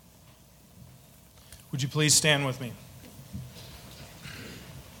Would you please stand with me?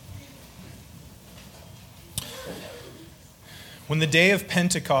 When the day of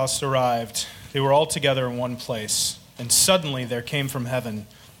Pentecost arrived, they were all together in one place, and suddenly there came from heaven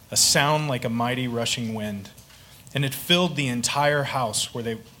a sound like a mighty rushing wind, and it filled the entire house where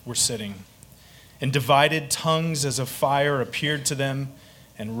they were sitting. And divided tongues as of fire appeared to them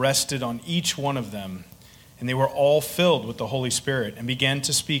and rested on each one of them. And they were all filled with the Holy Spirit and began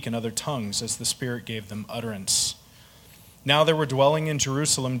to speak in other tongues as the Spirit gave them utterance. Now there were dwelling in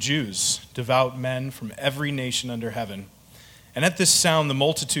Jerusalem Jews, devout men from every nation under heaven. And at this sound the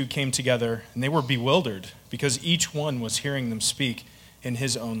multitude came together, and they were bewildered, because each one was hearing them speak in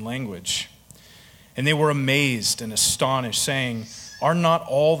his own language. And they were amazed and astonished, saying, "Are not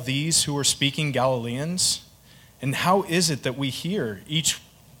all these who are speaking Galileans? And how is it that we hear, each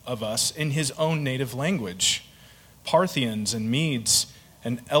of us, in his own native language? Parthians and Medes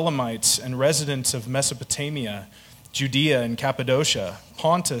and Elamites and residents of Mesopotamia, Judea and Cappadocia,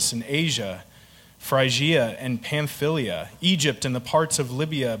 Pontus and Asia, Phrygia and Pamphylia, Egypt and the parts of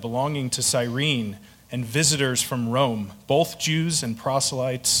Libya belonging to Cyrene, and visitors from Rome, both Jews and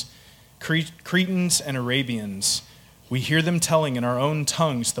proselytes, Cretans and Arabians. We hear them telling in our own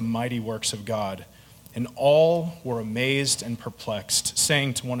tongues the mighty works of God." And all were amazed and perplexed,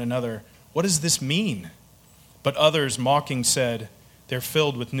 saying to one another, "What does this mean?" But others, mocking, said, "They're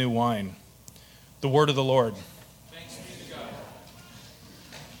filled with new wine." The word of the Lord. Thanks be to God.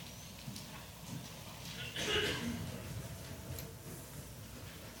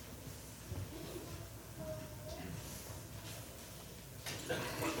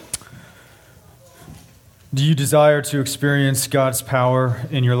 Do you desire to experience God's power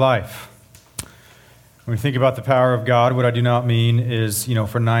in your life? When we think about the power of God, what I do not mean is,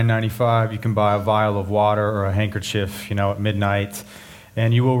 for $9.95, you can buy a vial of water or a handkerchief, at midnight,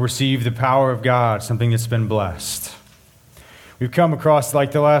 and you will receive the power of God, something that's been blessed. We've come across,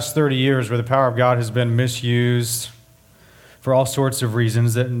 the last 30 years, where the power of God has been misused for all sorts of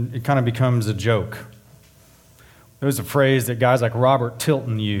reasons, that it kind of becomes a joke. There's a phrase that guys like Robert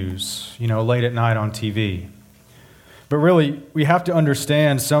Tilton use, late at night on TV. But really, we have to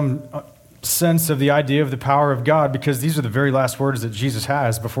understand some sense of the idea of the power of God, because these are the very last words that Jesus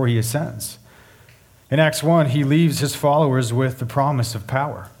has before he ascends. In Acts 1, he leaves his followers with the promise of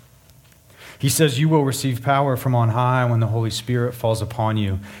power. He says, "You will receive power from on high when the Holy Spirit falls upon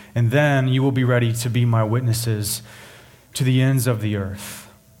you, and then you will be ready to be my witnesses to the ends of the earth."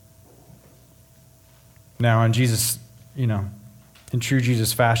 Now, in Jesus, in true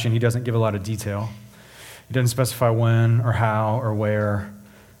Jesus fashion, he doesn't give a lot of detail. He doesn't specify when or how or where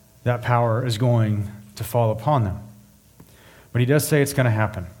that power is going to fall upon them. But he does say it's going to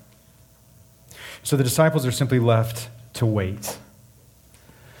happen. So the disciples are simply left to wait.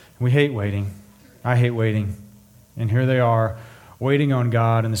 We hate waiting. I hate waiting. And here they are, waiting on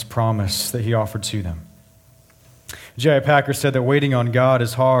God and this promise that he offered to them. J.I. Packer said that waiting on God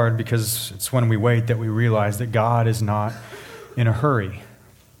is hard because it's when we wait that we realize that God is not in a hurry.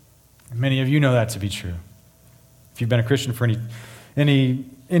 And many of you know that to be true. If you've been a Christian for any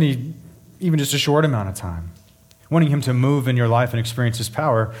even just a short amount of time, wanting him to move in your life and experience his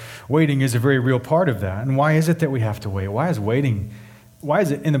power, waiting is a very real part of that. And why is it that we have to wait? Why is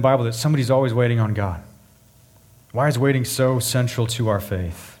it in the Bible that somebody's always waiting on God? Why is waiting so central to our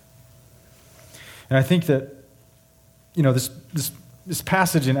faith? And I think that, this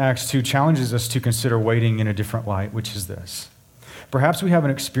passage in Acts 2 challenges us to consider waiting in a different light, which is this. Perhaps we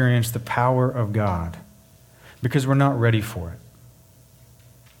haven't experienced the power of God because we're not ready for it.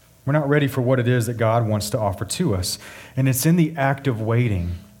 We're not ready for what it is that God wants to offer to us. And it's in the act of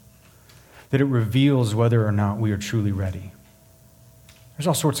waiting that it reveals whether or not we are truly ready. There's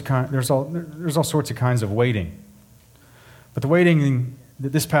all sorts of kinds of waiting. But the waiting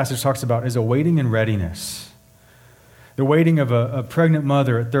that this passage talks about is a waiting in readiness. The waiting of a pregnant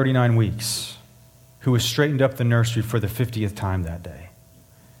mother at 39 weeks who was straightened up the nursery for the 50th time that day.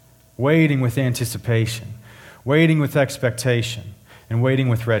 Waiting with anticipation, waiting with expectation, and waiting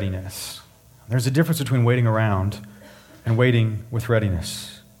with readiness. There's a difference between waiting around and waiting with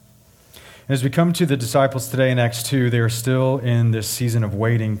readiness. And as we come to the disciples today in Acts 2, they are still in this season of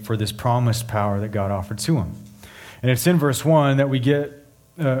waiting for this promised power that God offered to them. And it's in verse 1 that we get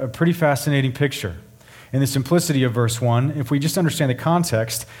a pretty fascinating picture. In the simplicity of verse 1, if we just understand the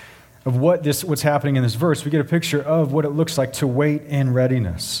context of what's happening in this verse, we get a picture of what it looks like to wait in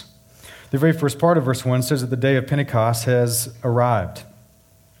readiness. The very first part of verse 1 says that the day of Pentecost has arrived.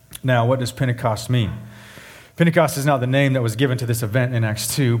 Now, what does Pentecost mean? Pentecost is not the name that was given to this event in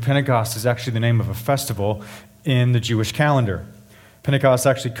Acts 2. Pentecost is actually the name of a festival in the Jewish calendar. Pentecost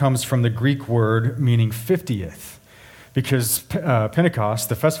actually comes from the Greek word meaning 50th, because Pentecost,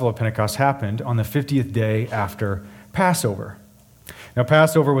 the festival of Pentecost, happened on the 50th day after Passover. Now,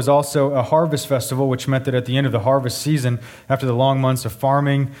 Passover was also a harvest festival, which meant that at the end of the harvest season, after the long months of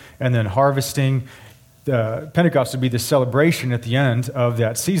farming and then harvesting, Pentecost would be the celebration at the end of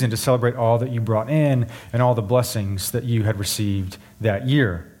that season to celebrate all that you brought in and all the blessings that you had received that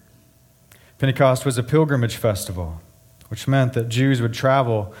year. Pentecost was a pilgrimage festival, which meant that Jews would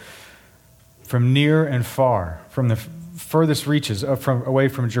travel from near and far, from the furthest reaches away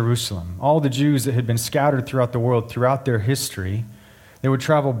from Jerusalem. All the Jews that had been scattered throughout the world throughout their history, they would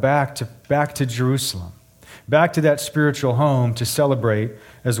travel back to Jerusalem, back to that spiritual home to celebrate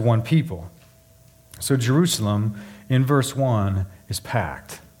as one people. So Jerusalem, in verse 1, is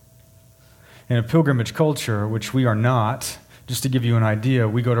packed. In a pilgrimage culture, which we are not, just to give you an idea,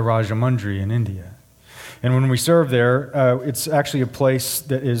 we go to Rajamundry in India. And when we serve there, it's actually a place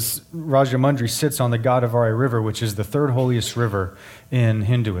that is, Rajamundry sits on the Godavari River, which is the third holiest river in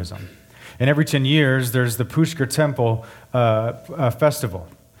Hinduism. And every 10 years, there's the Pushkar Temple festival.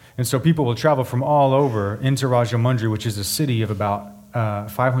 And so people will travel from all over into Rajamundry, which is a city of about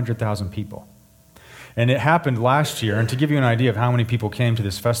 500,000 people. And it happened last year, and to give you an idea of how many people came to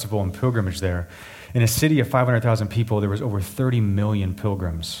this festival and pilgrimage there, in a city of 500,000 people, there was over 30 million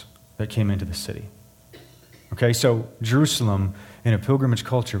pilgrims that came into the city. Okay, so Jerusalem in a pilgrimage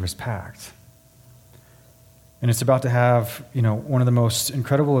culture was packed. And it's about to have, one of the most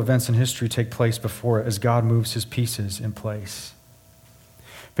incredible events in history take place before it as God moves his pieces in place.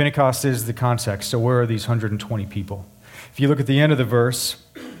 Pentecost is the context, so where are these 120 people? If you look at the end of the verse,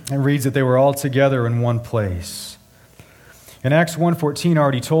 it reads that they were all together in one place. And Acts 1:14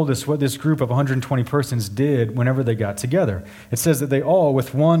 already told us what this group of 120 persons did whenever they got together. It says that they all,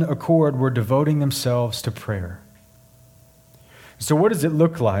 with one accord, were devoting themselves to prayer. So what does it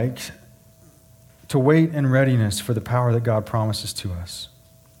look like to wait in readiness for the power that God promises to us?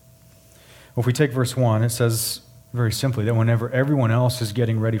 Well, if we take verse 1, it says very simply that whenever everyone else is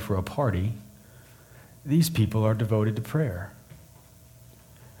getting ready for a party, these people are devoted to prayer.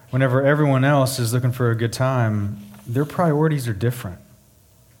 Whenever everyone else is looking for a good time, their priorities are different.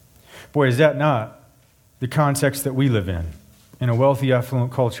 Boy, is that not the context that we live in a wealthy,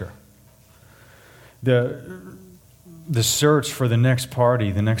 affluent culture? The search for the next party,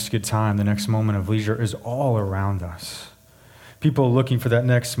 the next good time, the next moment of leisure is all around us. People looking for that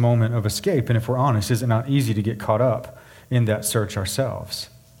next moment of escape, and if we're honest, is it not easy to get caught up in that search ourselves,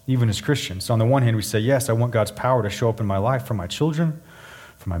 even as Christians? So on the one hand, we say, yes, I want God's power to show up in my life for my children,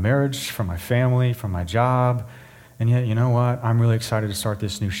 for my marriage, for my family, for my job. And yet, you know what? I'm really excited to start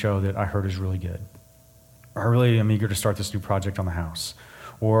this new show that I heard is really good. Or I really am eager to start this new project on the house.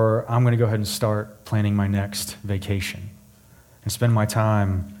 Or I'm going to go ahead and start planning my next vacation and spend my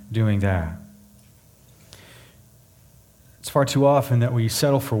time doing that. It's far too often that we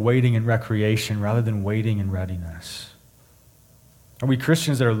settle for waiting in recreation rather than waiting in readiness. Are we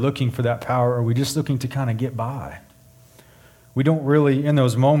Christians that are looking for that power, or are we just looking to kind of get by? We don't really, in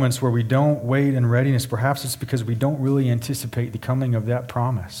those moments where we don't wait in readiness, perhaps it's because we don't really anticipate the coming of that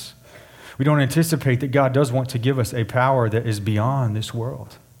promise. We don't anticipate that God does want to give us a power that is beyond this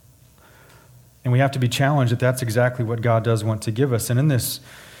world. And we have to be challenged that that's exactly what God does want to give us. And in this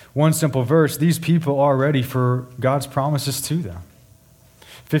one simple verse, these people are ready for God's promises to them.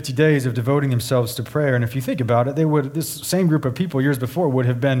 50 days of devoting themselves to prayer. And if you think about it, this same group of people years before would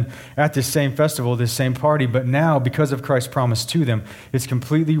have been at this same festival, this same party, but now, because of Christ's promise to them, it's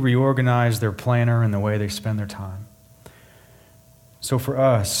completely reorganized their planner and the way they spend their time. So for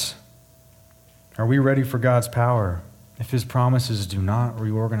us, are we ready for God's power if his promises do not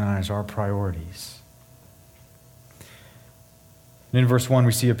reorganize our priorities? And in verse 1,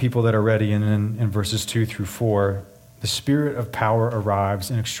 we see a people that are ready, and then in verses 2 through 4, the Spirit of power arrives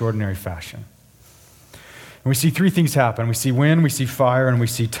in extraordinary fashion. And we see three things happen. We see wind, we see fire, and we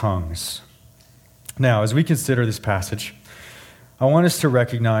see tongues. Now, as we consider this passage, I want us to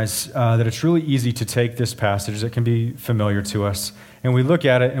recognize that it's really easy to take this passage that can be familiar to us, and we look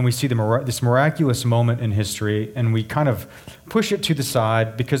at it and we see this miraculous moment in history, and we kind of push it to the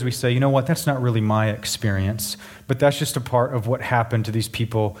side because we say, you know what, that's not really my experience, but that's just a part of what happened to these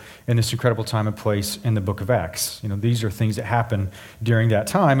people in this incredible time and place in the book of Acts. These are things that happen during that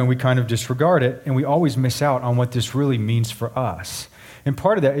time, and we kind of disregard it, and we always miss out on what this really means for us. And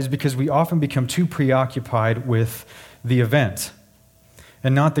part of that is because we often become too preoccupied with the event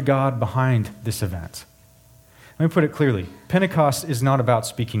and not the God behind this event. Let me put it clearly. Pentecost is not about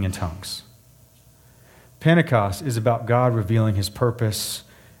speaking in tongues. Pentecost is about God revealing his purpose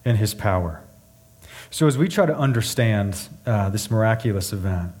and his power. So as we try to understand this miraculous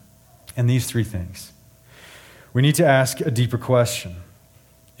event and these three things, we need to ask a deeper question.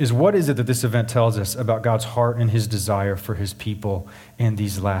 What is it that this event tells us about God's heart and his desire for his people in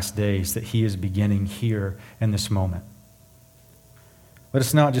these last days that he is beginning here in this moment? Let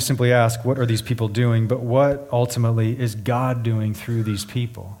us not just simply ask, what are these people doing, but what ultimately is God doing through these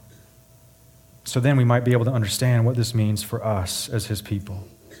people? So then we might be able to understand what this means for us as his people.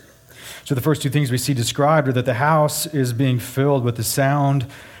 So the first two things we see described are that the house is being filled with the sound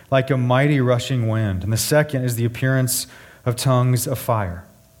like a mighty rushing wind. And the second is the appearance of tongues of fire.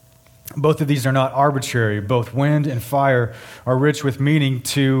 Both of these are not arbitrary. Both wind and fire are rich with meaning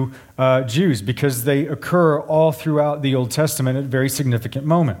to Jews because they occur all throughout the Old Testament at very significant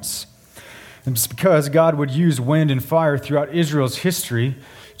moments. And it's because God would use wind and fire throughout Israel's history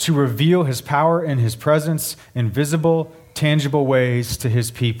to reveal his power and his presence in visible, tangible ways to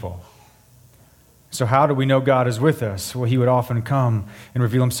his people. So how do we know God is with us? Well, he would often come and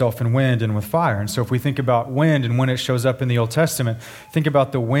reveal himself in wind and with fire. And so if we think about wind and when it shows up in the Old Testament, think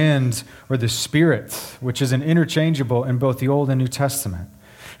about the wind or the Spirit, which is an interchangeable in both the Old and New Testament.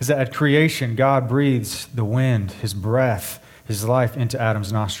 Is that at creation, God breathes the wind, his breath, his life into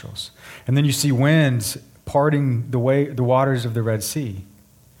Adam's nostrils. And then you see wind parting the waters of the Red Sea.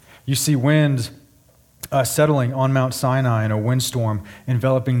 You see wind settling on Mount Sinai in a windstorm,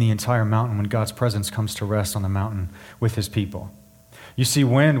 enveloping the entire mountain when God's presence comes to rest on the mountain with his people. You see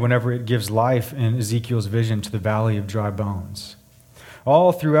wind whenever it gives life in Ezekiel's vision to the valley of dry bones.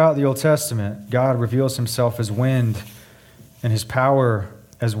 All throughout the Old Testament, God reveals himself as wind and his power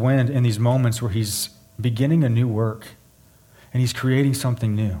as wind in these moments where he's beginning a new work and he's creating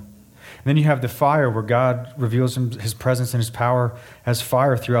something new. And then you have the fire where God reveals his presence and his power as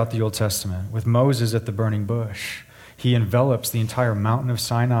fire throughout the Old Testament. With Moses at the burning bush, he envelops the entire mountain of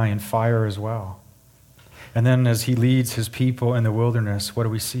Sinai in fire as well. And then as he leads his people in the wilderness, what do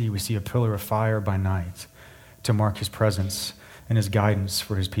we see? We see a pillar of fire by night to mark his presence and his guidance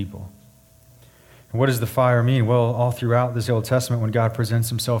for his people. And what does the fire mean? Well, all throughout this Old Testament, when God presents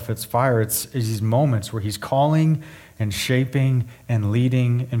himself as fire, it's these moments where he's calling and shaping and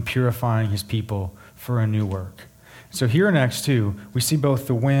leading and purifying his people for a new work. So here in Acts 2, we see both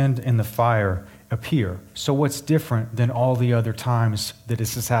the wind and the fire appear. So what's different than all the other times that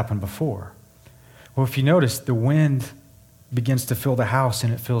this has happened before? Well, if you notice, the wind begins to fill the house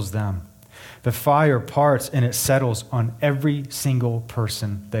and it fills them. The fire parts and it settles on every single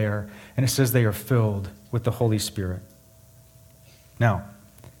person there. And it says they are filled with the Holy Spirit. Now,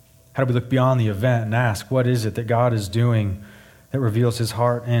 how do we look beyond the event and ask, what is it that God is doing that reveals his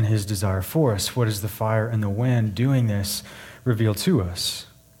heart and his desire for us? What is the fire and the wind doing this reveal to us?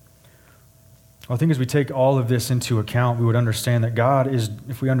 Well, I think as we take all of this into account, we would understand that God is,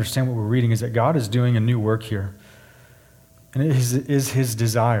 if we understand what we're reading, is that God is doing a new work here. And it is his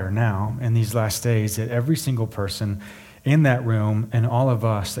desire now in these last days that every single person in that room and all of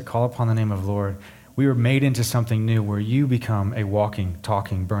us that call upon the name of the Lord, we are made into something new where you become a walking,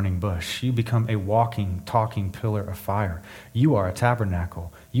 talking, burning bush. You become a walking, talking pillar of fire. You are a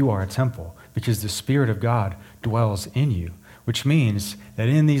tabernacle. You are a temple because the Spirit of God dwells in you, which means that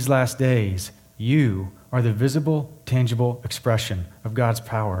in these last days, you are the visible, tangible expression of God's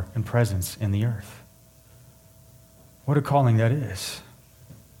power and presence in the earth. What a calling that is.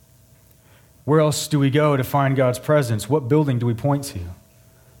 Where else do we go to find God's presence? What building do we point to?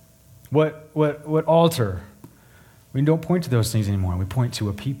 What altar? We don't point to those things anymore. We point to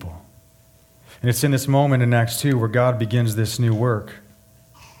a people. And it's in this moment in Acts 2 where God begins this new work,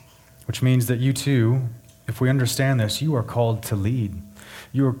 which means that you too, if we understand this, you are called to lead.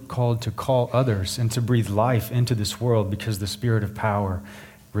 You are called to call others and to breathe life into this world because the Spirit of power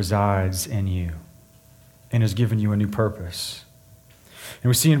resides in you and has given you a new purpose. And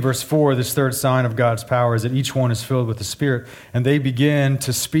we see in verse 4, this third sign of God's power is that each one is filled with the Spirit, and they begin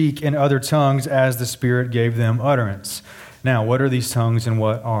to speak in other tongues as the Spirit gave them utterance. Now, what are these tongues and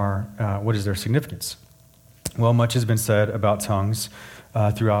what is their significance? Well, much has been said about tongues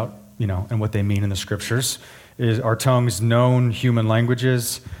throughout, and what they mean in the Scriptures. Are tongues known human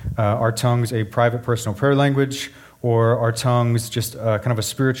languages? Are tongues a private personal prayer language? Or are tongues just kind of a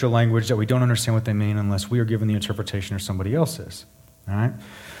spiritual language that we don't understand what they mean unless we are given the interpretation or somebody else is? All right?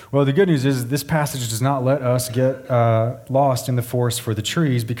 Well, the good news is this passage does not let us get lost in the forest for the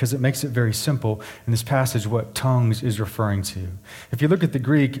trees because it makes it very simple in this passage what tongues is referring to. If you look at the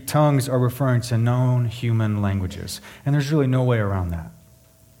Greek, tongues are referring to known human languages. And there's really no way around that.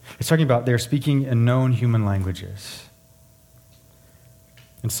 It's talking about they're speaking in known human languages.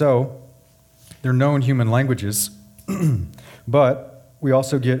 And so, they're known human languages, but we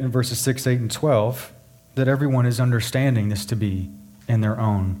also get in verses 6, 8, and 12 that everyone is understanding this to be in their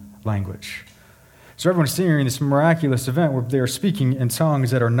own language. So everyone's seeing this miraculous event where they are speaking in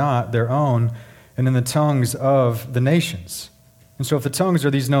tongues that are not their own and in the tongues of the nations. And so if the tongues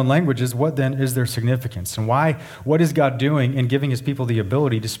are these known languages, what then is their significance? And what is God doing in giving his people the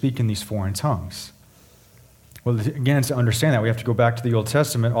ability to speak in these foreign tongues? Well, again, to understand that, we have to go back to the Old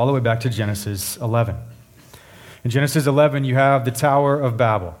Testament, all the way back to Genesis 11. In Genesis 11, you have the Tower of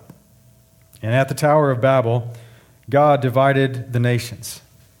Babel. And at the Tower of Babel, God divided the nations.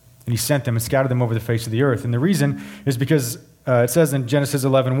 And he sent them and scattered them over the face of the earth. And the reason is because it says in Genesis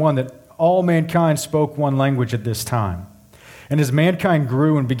 11:1 that all mankind spoke one language at this time. And as mankind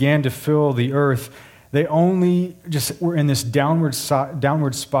grew and began to fill the earth, they only just were in this downward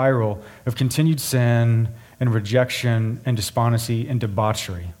spiral of continued sin and rejection and despondency and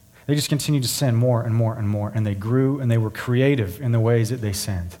debauchery. They just continued to sin more and more and more, and they grew and they were creative in the ways that they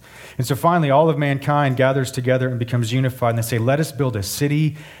sinned. And so finally, all of mankind gathers together and becomes unified, and they say, let us build a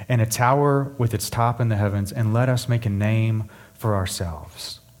city and a tower with its top in the heavens, and let us make a name for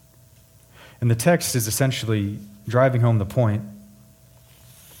ourselves. And the text is essentially driving home the point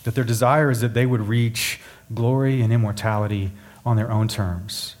that their desire is that they would reach glory and immortality on their own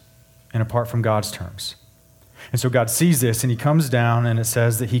terms and apart from God's terms. And so God sees this, and he comes down, and it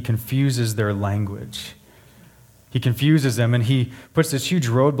says that he confuses their language. He confuses them, and he puts this huge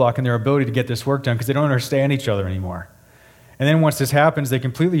roadblock in their ability to get this work done because they don't understand each other anymore. And then once this happens, they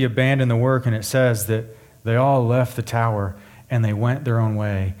completely abandon the work, and it says that they all left the tower, and they went their own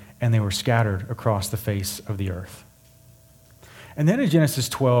way, and they were scattered across the face of the earth. And then in Genesis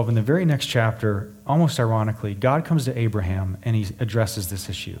 12, in the very next chapter, almost ironically, God comes to Abraham, and he addresses this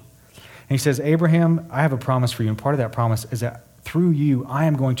issue. And he says, Abraham, I have a promise for you, and part of that promise is that through you, I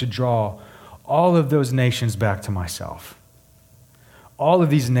am going to draw all of those nations back to myself. All of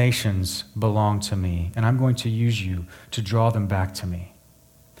these nations belong to me, and I'm going to use you to draw them back to me.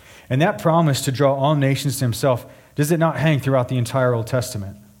 And that promise to draw all nations to himself, does it not hang throughout the entire Old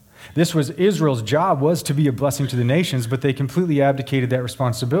Testament? This was Israel's job, was to be a blessing to the nations, but they completely abdicated that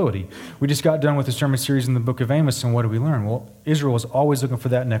responsibility. We just got done with the sermon series in the book of Amos, and what did we learn? Well, Israel was always looking for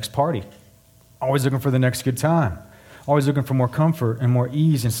that next party, always looking for the next good time, always looking for more comfort and more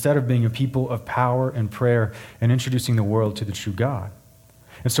ease instead of being a people of power and prayer and introducing the world to the true God.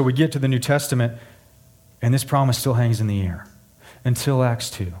 And so we get to the New Testament, and this promise still hangs in the air until Acts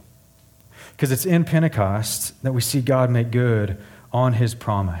 2. Because it's in Pentecost that we see God make good on his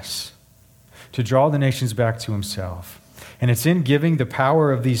promise to draw the nations back to himself. And it's in giving the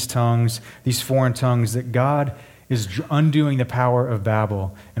power of these tongues, these foreign tongues, that God is undoing the power of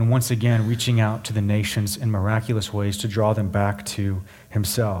Babel and once again reaching out to the nations in miraculous ways to draw them back to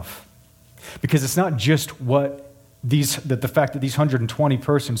himself. Because it's not just the fact that these 120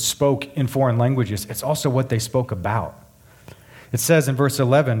 persons spoke in foreign languages, it's also what they spoke about. It says in verse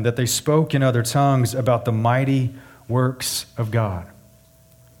 11 that they spoke in other tongues about the mighty works of God.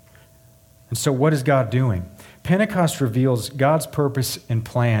 And so what is God doing? Pentecost reveals God's purpose and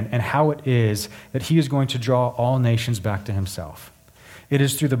plan and how it is that he is going to draw all nations back to himself. It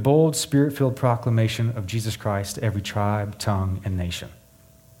is through the bold, spirit-filled proclamation of Jesus Christ to every tribe, tongue, and nation.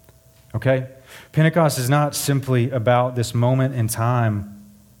 Okay? Pentecost is not simply about this moment in time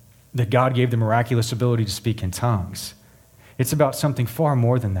that God gave the miraculous ability to speak in tongues. It's about something far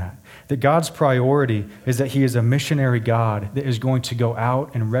more than that. That God's priority is that he is a missionary God that is going to go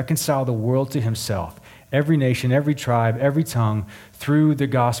out and reconcile the world to himself, every nation, every tribe, every tongue, through the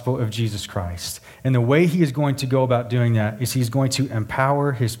gospel of Jesus Christ. And the way he is going to go about doing that is he's going to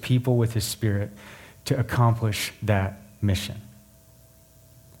empower his people with his Spirit to accomplish that mission.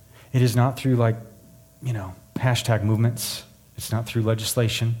 It is not through hashtag movements. It's not through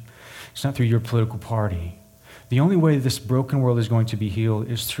legislation. It's not through your political party. The only way this broken world is going to be healed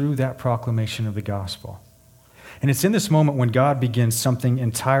is through that proclamation of the gospel. And it's in this moment when God begins something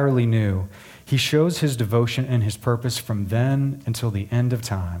entirely new. He shows his devotion and his purpose from then until the end of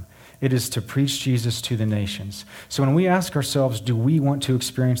time. It is to preach Jesus to the nations. So when we ask ourselves, do we want to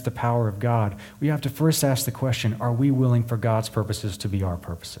experience the power of God? We have to first ask the question, are we willing for God's purposes to be our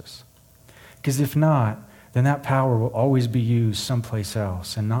purposes? Because if not, then that power will always be used someplace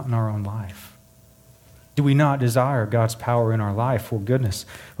else and not in our own life. Do we not desire God's power in our life? Well, goodness,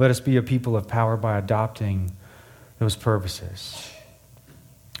 let us be a people of power by adopting those purposes.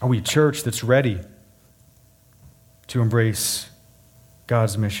 Are we a church that's ready to embrace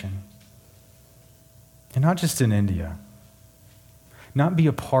God's mission? And not just in India. Not be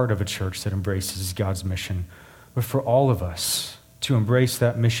a part of a church that embraces God's mission, but for all of us to embrace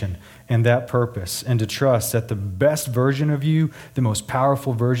that mission and that purpose and to trust that the best version of you, the most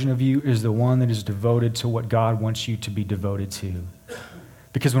powerful version of you, is the one that is devoted to what God wants you to be devoted to.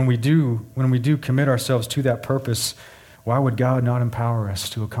 Because when we do commit ourselves to that purpose, why would God not empower us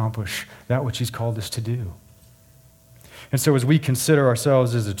to accomplish that which he's called us to do? And so as we consider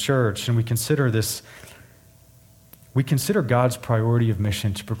ourselves as a church and we consider God's priority of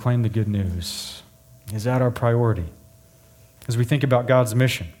mission to proclaim the good news. Is that our priority? As we think about God's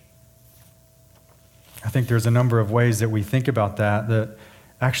mission, I think there's a number of ways that we think about that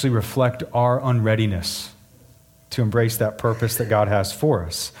actually reflect our unreadiness to embrace that purpose that God has for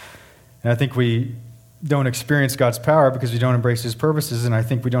us. And I think we don't experience God's power because we don't embrace his purposes, and I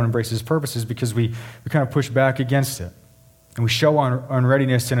think we don't embrace his purposes because we kind of push back against it. And we show our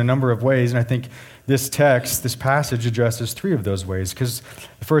unreadiness in a number of ways, and I think this passage addresses three of those ways. Because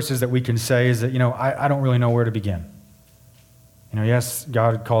the first is that we can say is that, I don't really know where to begin. Yes,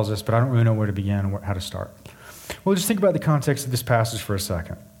 God calls us, but I don't really know where to begin and how to start. Well, just think about the context of this passage for a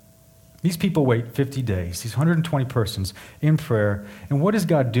second. These people wait 50 days, these 120 persons in prayer, and what is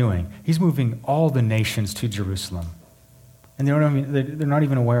God doing? He's moving all the nations to Jerusalem. And they're not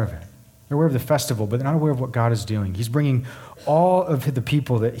even aware of it. They're aware of the festival, but they're not aware of what God is doing. He's bringing all of the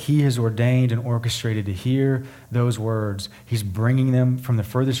people that he has ordained and orchestrated to hear those words. He's bringing them from the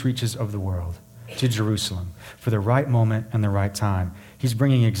furthest reaches of the world to Jerusalem for the right moment and the right time. He's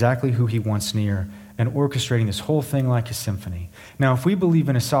bringing exactly who he wants near and orchestrating this whole thing like a symphony. Now, if we believe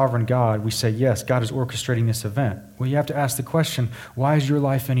in a sovereign God, we say, yes, God is orchestrating this event. Well, you have to ask the question, why is your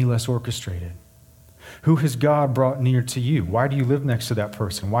life any less orchestrated? Who has God brought near to you? Why do you live next to that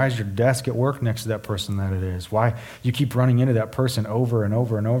person? Why is your desk at work next to that person that it is? Why you keep running into that person over and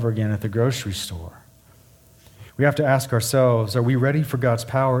over and over again at the grocery store? We have to ask ourselves, are we ready for God's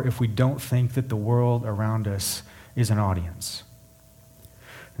power if we don't think that the world around us is an audience?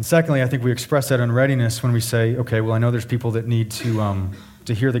 And secondly, I think we express that unreadiness when we say, okay, well, I know there's people that need to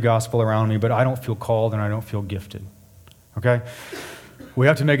hear the gospel around me, but I don't feel called and I don't feel gifted. Okay? We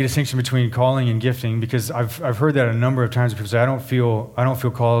have to make a distinction between calling and gifting, because I've heard that a number of times. People say, I don't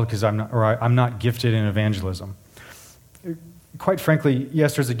feel called because I'm not gifted in evangelism. Quite frankly,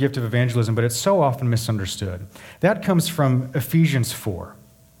 yes, there's a gift of evangelism, but it's so often misunderstood. That comes from Ephesians 4.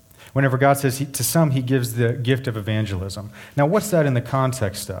 Whenever God says to some, he gives the gift of evangelism. Now, what's that in the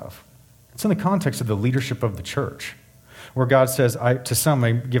context of? It's in the context of the leadership of the church, where God says, to some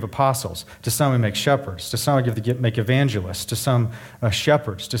I give apostles, to some I make shepherds, to some I make evangelists, to some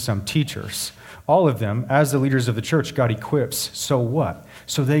shepherds, to some teachers. All of them, as the leaders of the church, God equips. So what?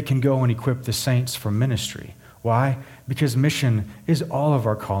 So they can go and equip the saints for ministry. Why? Because mission is all of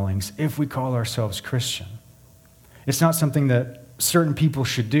our callings if we call ourselves Christian. It's not something that certain people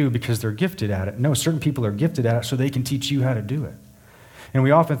should do because they're gifted at it. No, certain people are gifted at it so they can teach you how to do it. And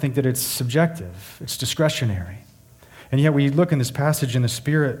we often think that it's subjective, it's discretionary. And yet we look in this passage in the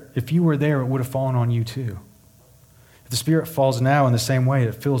Spirit, if you were there, it would have fallen on you too. If the Spirit falls now in the same way,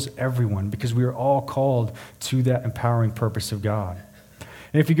 it fills everyone because we are all called to that empowering purpose of God.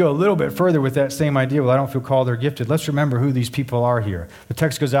 And if you go a little bit further with that same idea, well, I don't feel called or gifted, let's remember who these people are here. The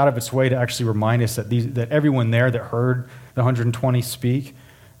text goes out of its way to actually remind us that everyone there that heard the 120 speak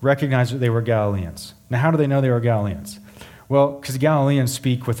recognized that they were Galileans. Now, how do they know they were Galileans? Well, because Galileans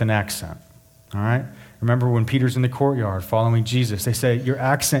speak with an accent, all right? Remember when Peter's in the courtyard following Jesus, they say, your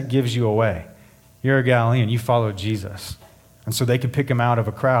accent gives you away. You're a Galilean, you followed Jesus. And so they could pick him out of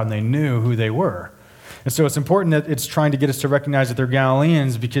a crowd, and they knew who they were. And so it's important that it's trying to get us to recognize that they're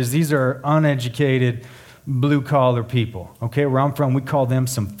Galileans because these are uneducated, blue-collar people. Okay, where I'm from, we call them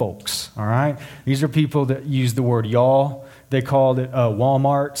some folks, all right? These are people that use the word y'all. They called it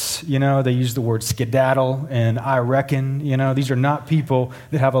Walmarts, They use the word skedaddle and I reckon, These are not people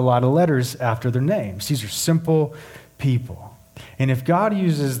that have a lot of letters after their names. These are simple people. And if God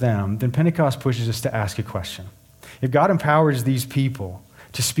uses them, then Pentecost pushes us to ask a question. If God empowers these people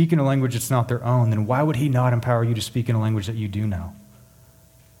to speak in a language that's not their own, then why would he not empower you to speak in a language that you do know?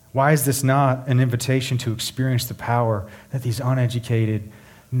 Why is this not an invitation to experience the power that these uneducated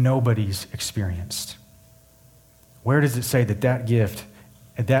nobodies experienced? Where does it say that gift,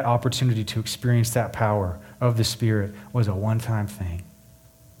 that opportunity to experience that power of the Spirit was a one-time thing?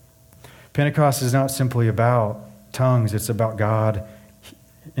 Pentecost is not simply about tongues. It's about God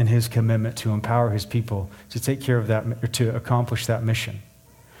and his commitment to empower his people to take care of that, or to accomplish that mission.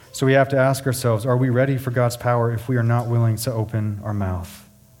 So we have to ask ourselves, are we ready for God's power if we are not willing to open our mouth?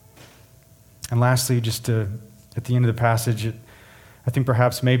 And lastly, at the end of the passage, I think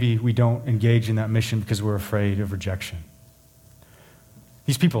perhaps maybe we don't engage in that mission because we're afraid of rejection.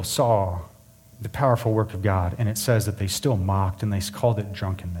 These people saw the powerful work of God, and it says that they still mocked and they called it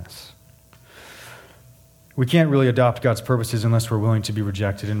drunkenness. We can't really adopt God's purposes unless we're willing to be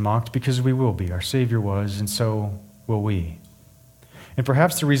rejected and mocked, because we will be. Our Savior was, and so will we. And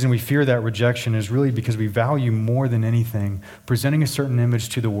perhaps the reason we fear that rejection is really because we value more than anything presenting a certain image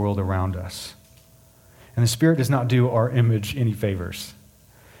to the world around us. And the Spirit does not do our image any favors.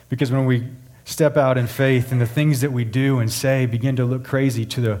 Because when we step out in faith and the things that we do and say begin to look crazy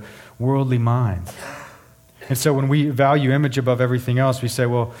to the worldly mind. And so when we value image above everything else, we say,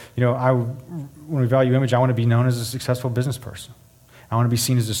 well, when we value image, I want to be known as a successful business person. I want to be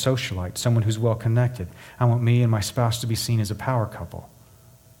seen as a socialite, someone who's well connected. I want me and my spouse to be seen as a power couple,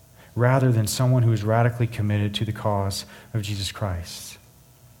 rather than someone who is radically committed to the cause of Jesus Christ.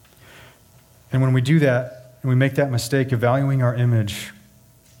 And when we do that, and we make that mistake of valuing our image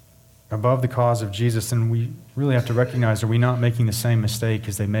above the cause of Jesus, then we really have to recognize, are we not making the same mistake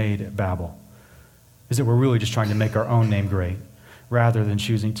as they made at Babel? Is that we're really just trying to make our own name great, rather than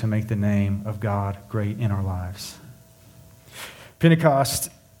choosing to make the name of God great in our lives.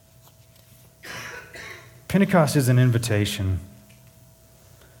 Pentecost is an invitation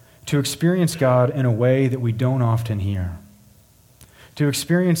to experience God in a way that we don't often hear. To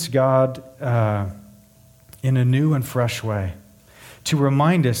experience God in a new and fresh way. To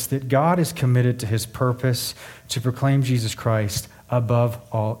remind us that God is committed to his purpose to proclaim Jesus Christ above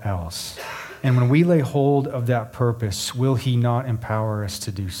all else. And when we lay hold of that purpose, will he not empower us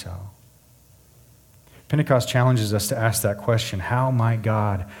to do so? Pentecost challenges us to ask that question: how might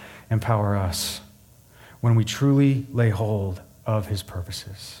God empower us when we truly lay hold of his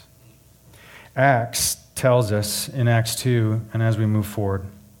purposes? Acts tells us in Acts 2, and as we move forward,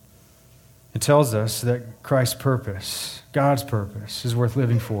 it tells us that Christ's purpose, God's purpose, is worth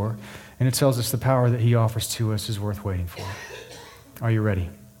living for, and it tells us the power that he offers to us is worth waiting for. Are you ready?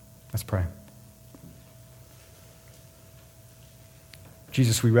 Let's pray.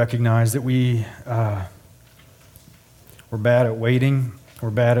 Jesus, we recognize that we're bad at waiting, we're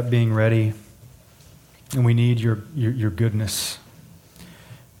bad at being ready, and we need your goodness,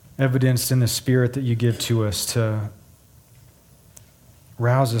 evidenced in the Spirit that you give to us to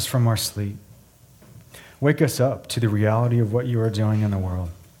rouse us from our sleep. Wake us up to the reality of what you are doing in the world.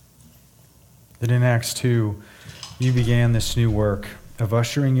 That in Acts 2, you began this new work of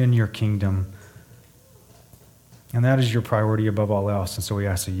ushering in your kingdom, and that is your priority above all else. And so we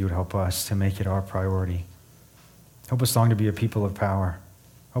ask that you would help us to make it our priority. Help us long to be a people of power.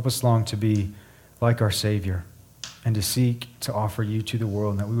 Help us long to be like our Savior and to seek to offer you to the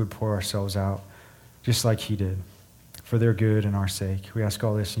world, and that we would pour ourselves out just like he did for their good and our sake. We ask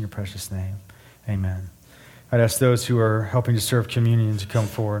all this in your precious name. Amen. I'd ask those who are helping to serve communion to come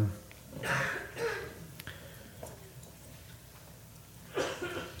forward.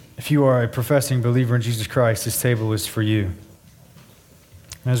 If you are a professing believer in Jesus Christ, this table is for you.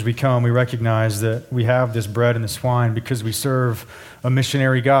 As we come, we recognize that we have this bread and this wine because we serve a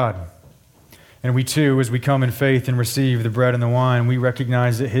missionary God. And we too, as we come in faith and receive the bread and the wine, we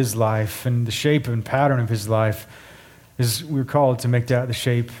recognize that his life and the shape and pattern of his life is, we're called to make that the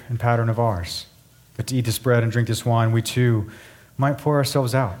shape and pattern of ours. But to eat this bread and drink this wine, we too might pour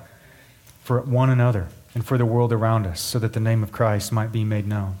ourselves out for one another and for the world around us, so that the name of Christ might be made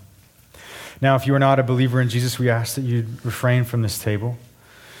known. Now, if you are not a believer in Jesus, we ask that you refrain from this table.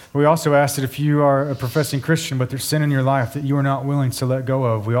 We also ask that if you are a professing Christian, but there's sin in your life that you are not willing to let go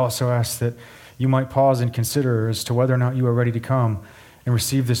of, we also ask that you might pause and consider as to whether or not you are ready to come and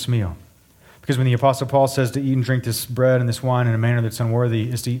receive this meal. Because when the Apostle Paul says to eat and drink this bread and this wine in a manner that's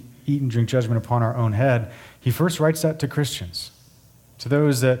unworthy is to eat and drink judgment upon our own head, he first writes that to Christians, to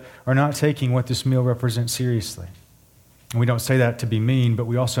those that are not taking what this meal represents seriously. And we don't say that to be mean, but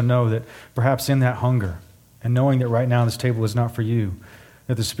we also know that perhaps in that hunger and knowing that right now this table is not for you,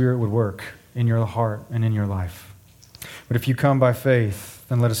 that the Spirit would work in your heart and in your life. But if you come by faith,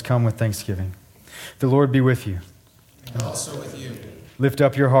 then let us come with thanksgiving. The Lord be with you. And also with you. Lift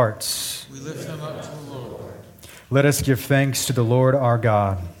up your hearts. We lift them up to the Lord. Let us give thanks to the Lord our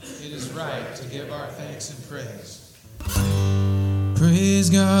God. It is right to give our thanks and praise. Praise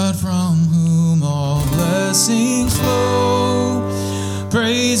God, from whom all blessings flow.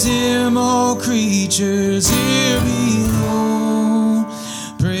 Praise him, all creatures here below.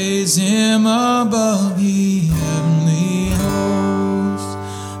 Praise him above, ye heavenly hosts.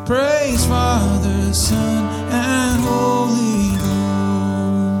 Praise Father, Son, and Holy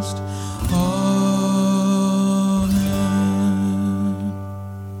Ghost. Amen.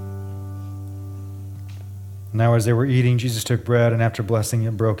 Now as they were eating, Jesus took bread, and after blessing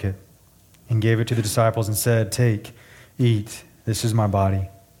it, broke it, and gave it to the disciples and said, "Take, eat, this is my body."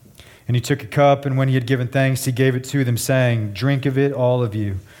 And he took a cup, and when he had given thanks, he gave it to them, saying, "Drink of it, all of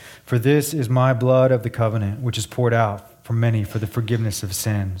you, for this is my blood of the covenant, which is poured out for many for the forgiveness of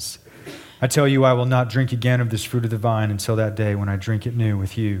sins. I tell you, I will not drink again of this fruit of the vine until that day when I drink it new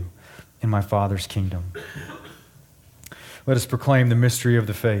with you in my Father's kingdom." Let us proclaim the mystery of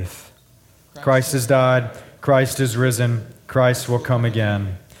the faith. Christ has died. Christ is risen. Christ will come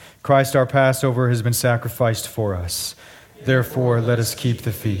again. Christ, our Passover, has been sacrificed for us. Therefore, let us keep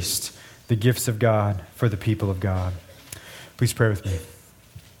the feast, the gifts of God for the people of God. Please pray with me.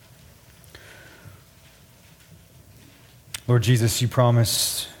 Lord Jesus, you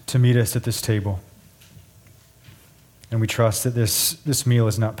promised to meet us at this table. And we trust that this meal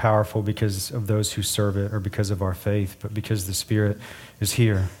is not powerful because of those who serve it or because of our faith, but because the Spirit is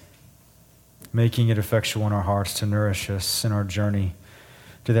here, making it effectual in our hearts to nourish us in our journey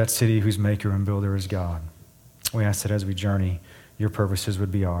to that city whose maker and builder is God. We ask that as we journey, your purposes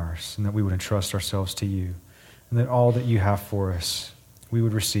would be ours, and that we would entrust ourselves to you, and that all that you have for us, we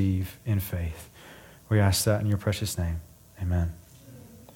would receive in faith. We ask that in your precious name. Amen.